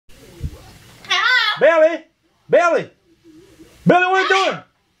Bailey! Bailey! Bailey, what are you doing?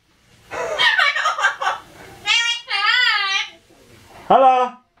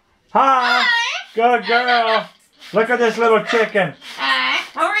 Hello! Hi! Good girl! Look at this little chicken.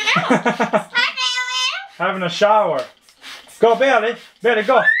 How are you? Hi, Bailey. Having a shower. Go, Bailey! Bailey,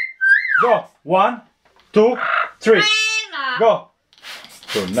 go! Go! 1, 2, 3. Go!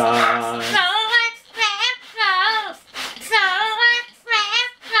 Good night.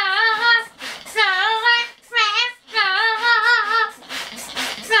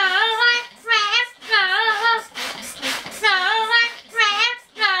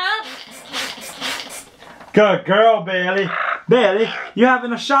 Good girl, Bailey. Bailey, you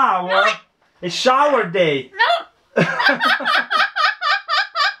having a shower? No. It's shower day. No. Hi,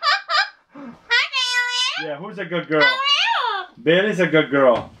 Bailey. Yeah, who's a good girl? How are you? Bailey's a good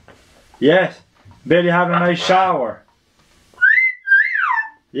girl. Yes. Bailey having a nice shower.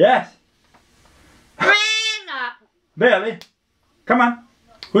 Yes. Brenda. Bailey, come on.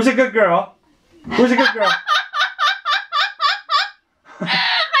 Who's a good girl? Who's a good girl?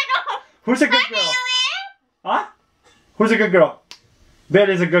 Who's a good girl? Huh? Who's a good girl?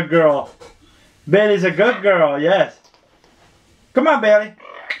 Bailey's a good girl. Bailey's a good girl, yes. Come on, Bailey.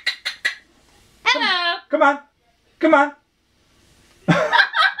 Hello. Come on. Come on.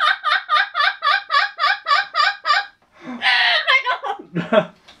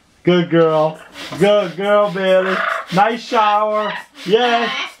 Good girl. Good girl, Bailey. Nice shower. Yes.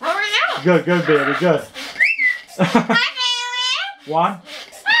 How are you? Good, good, Bailey. Good. Hi, Bailey. 1,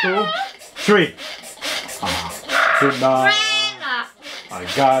 2, 3. Good night. Brenda. I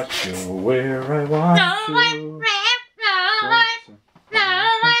got you where I want No, you.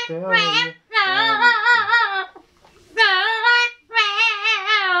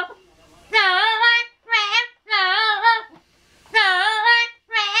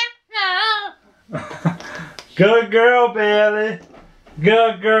 Good girl, Bailey.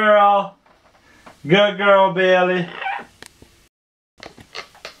 Good girl. Good girl, Bailey.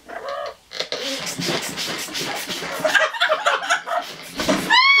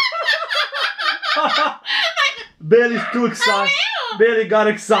 Bailey's too excited. Bailey got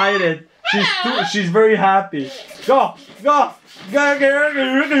excited. She's very happy. Go, go, go, go,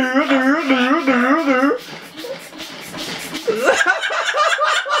 go, go, go, go, go.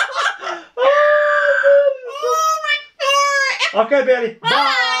 Okay, Bailey.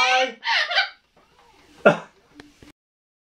 Bye.